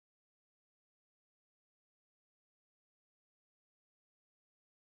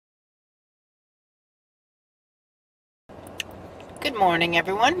Good morning,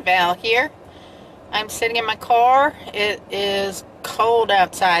 everyone. Val here. I'm sitting in my car. It is cold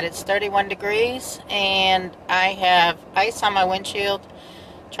outside. It's 31 degrees, and I have ice on my windshield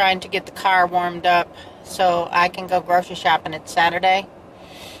trying to get the car warmed up so I can go grocery shopping. It's Saturday,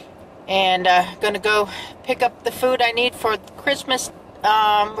 and going to go pick up the food I need for Christmas.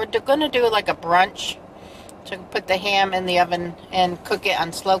 We're going to do like a brunch. So put the ham in the oven and cook it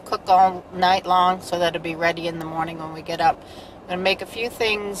on slow cook all night long so that it'll be ready in the morning when we get up. I'm going to make a few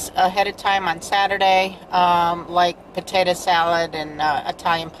things ahead of time on Saturday, like potato salad and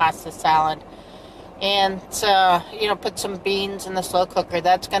Italian pasta salad. And, put some beans in the slow cooker.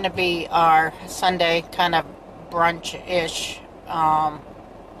 That's going to be our Sunday kind of brunch-ish,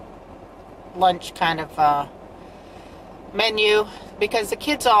 lunch kind of menu, because the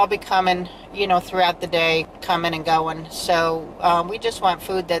kids all be coming, throughout the day, coming and going. So we just want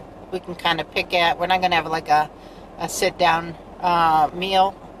food that we can kind of pick at. We're not going to have like a sit-down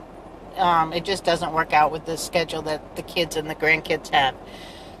meal. It just doesn't work out with the schedule that the kids and the grandkids have.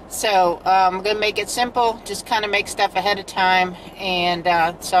 So I'm going to make it simple, just kind of make stuff ahead of time. And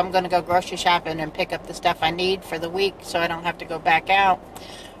so I'm going to go grocery shopping and pick up the stuff I need for the week so I don't have to go back out.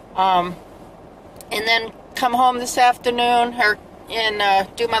 And then come home this afternoon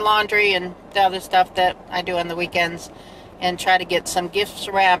and do my laundry and the other stuff that I do on the weekends and try to get some gifts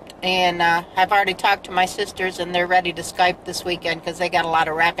wrapped. And I've already talked to my sisters, and they're ready to Skype this weekend because they got a lot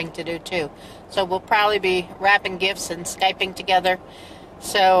of wrapping to do too. So we'll probably be wrapping gifts and Skyping together.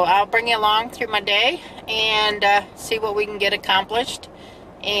 So I'll bring you along through my day and see what we can get accomplished.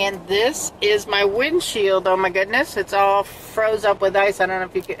 And this is my windshield. Oh my goodness, it's all froze up with ice. I don't know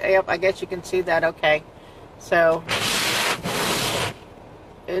if you can, yep, I guess you can see that okay. So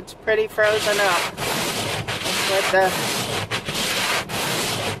it's pretty frozen up. Let's let the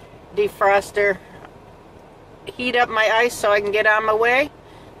defroster heat up my ice so I can get on my way,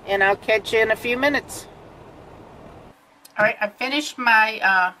 and I'll catch you in a few minutes. Alright, I finished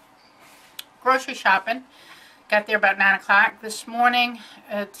my grocery shopping. Got there about 9 o'clock this morning.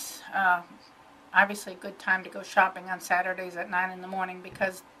 It's obviously a good time to go shopping on Saturdays at 9 in the morning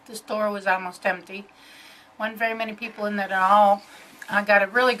because the store was almost empty. Wasn't very many people in there at all. I got a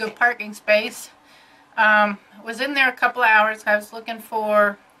really good parking space. Was in there a couple of hours. I was looking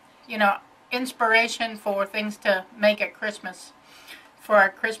for, inspiration for things to make at Christmas, for our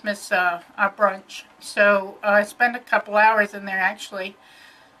Christmas our brunch. So I spent a couple hours in there actually.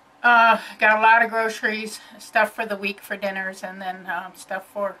 Got a lot of groceries, stuff for the week for dinners, and then stuff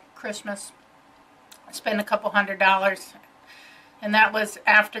for Christmas. I spent a couple $100, and that was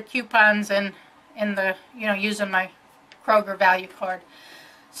after coupons and in the using my Kroger value card.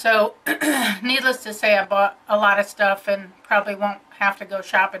 So needless to say, I bought a lot of stuff and probably won't have to go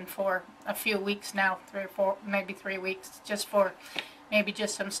shopping for a few weeks now, 3 or 4, maybe 3 weeks, just for maybe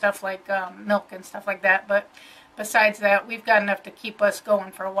just some stuff like milk and stuff like that. But besides that, we've got enough to keep us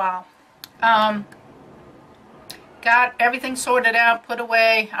going for a while. Got everything sorted out, put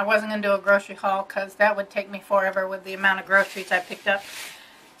away. I wasn't going to do a grocery haul because that would take me forever with the amount of groceries I picked up.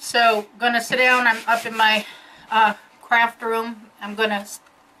 So, going to sit down. I'm up in my craft room. I'm going to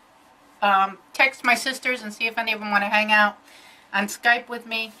text my sisters and see if any of them want to hang out on Skype with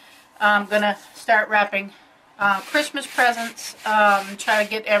me. I'm going to start wrapping Christmas presents, try to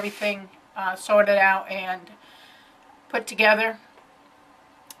get everything sorted out and put together.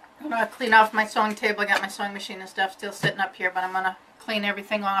 I'm going to clean off my sewing table. I got my sewing machine and stuff still sitting up here, but I'm going to clean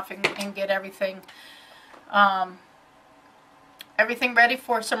everything off and get everything everything ready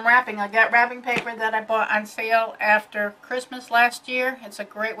for some wrapping. I got wrapping paper that I bought on sale after Christmas last year. It's a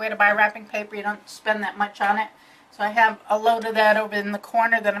great way to buy wrapping paper. You don't spend that much on it. So I have a load of that over in the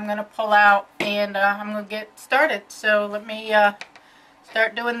corner that I'm going to pull out, and I'm going to get started. So let me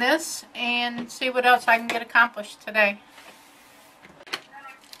start doing this and see what else I can get accomplished today.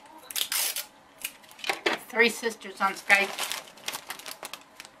 3 sisters on Skype.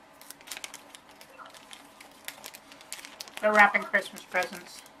 They're wrapping Christmas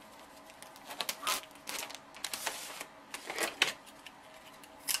presents.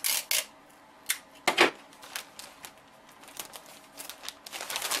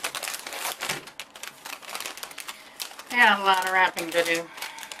 They got a lot of wrapping to do.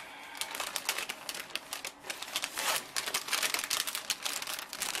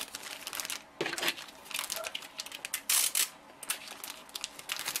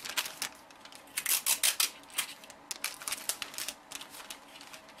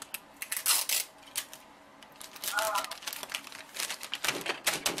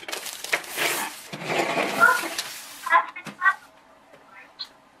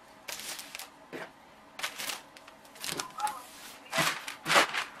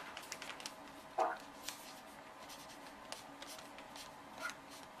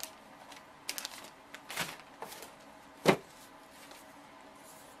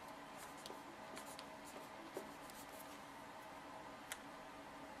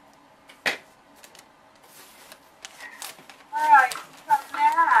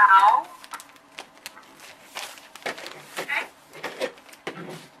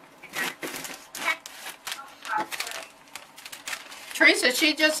 Teresa,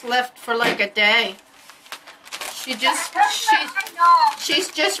 she just left for like a day. She's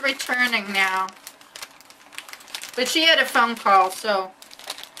just returning now. But she had a phone call, so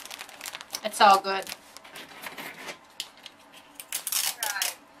it's all good.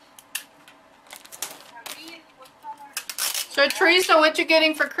 So Teresa, what you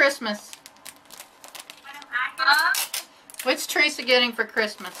getting for Christmas? What's Teresa getting for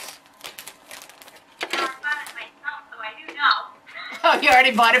Christmas? Oh, you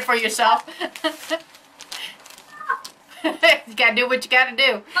already bought it for yourself? You gotta do what you gotta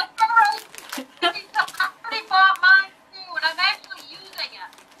do. I already bought mine too, and I'm actually using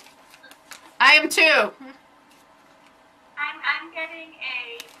it. I am too. I'm getting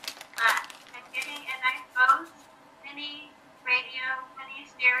a nice Bose mini radio, mini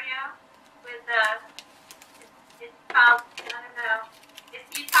stereo with it's called, I don't know, if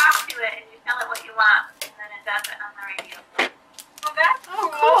you talk to it and you tell it what you want, and then it does it on the radio. Well, that's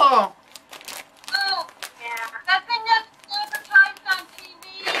cool. Oh, yeah. That thing that's advertised on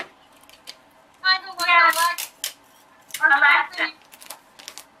TV, kind of like Alexa.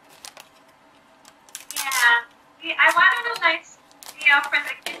 Yeah. I wanted a nice, for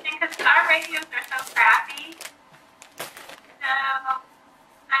the kitchen because our radios are so crappy. So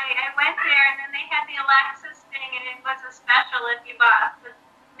I went there and then they had the Alexis thing and it was a special if you bought the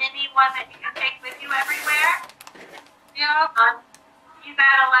mini one that you can take with you everywhere. Yeah. You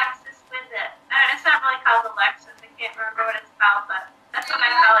got Alexis with it. It's not really called Alexis. I can't remember what it's called, but that's what I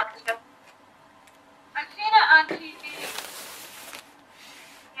call it. I've seen it on TV.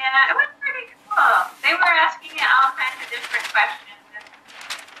 Yeah, it was pretty cool. They were asking it all kinds of different questions. And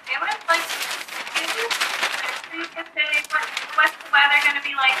it was like, you could say, what's the weather going to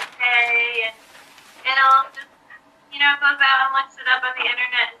be like today? And it'll just, goes out and looks it up on the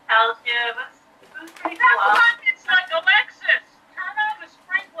internet and tells you. It was pretty cool. It's like Alexis. Turn on the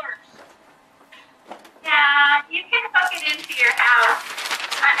sprinklers. Yeah, you can hook it into your house.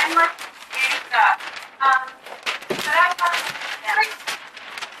 I'm like, but I thought,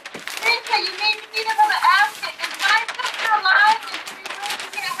 Teresa, you need to be able to ask it, is my sister alive and do you really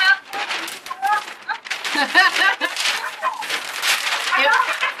going to have one in New York?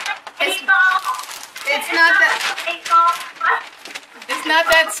 It's not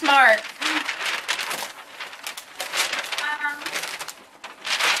that smart. I'm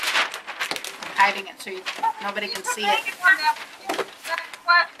hiding it so nobody can see it.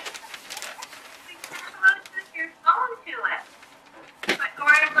 Your phone to it,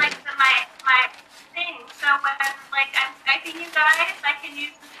 or like my thing. So when I'm Skyping you guys, I can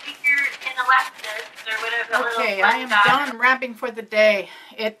use the speaker in Alexis or whatever. Okay, I am done wrapping for the day.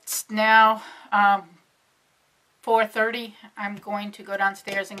 It's now 4:30. I'm going to go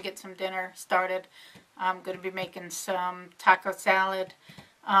downstairs and get some dinner started. I'm going to be making some taco salad.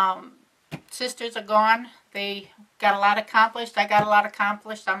 Sisters are gone. They got a lot accomplished. I got a lot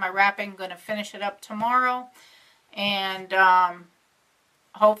accomplished on my wrapping. I'm going to finish it up tomorrow. And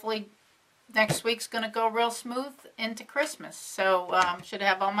hopefully next week's going to go real smooth into Christmas. So should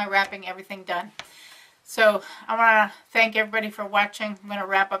have all my wrapping, everything done. So I want to thank everybody for watching. I'm going to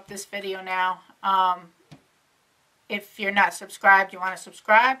wrap up this video now. If you're not subscribed, you want to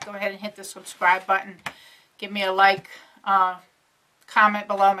subscribe, go ahead and hit the subscribe button. Give me a like, comment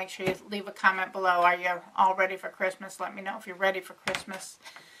below. Make sure you leave a comment below. Are you all ready for Christmas? Let me know if you're ready for Christmas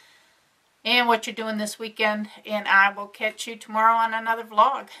and what you're doing this weekend. And I will catch you tomorrow on another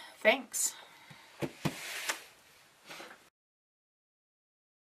vlog. Thanks.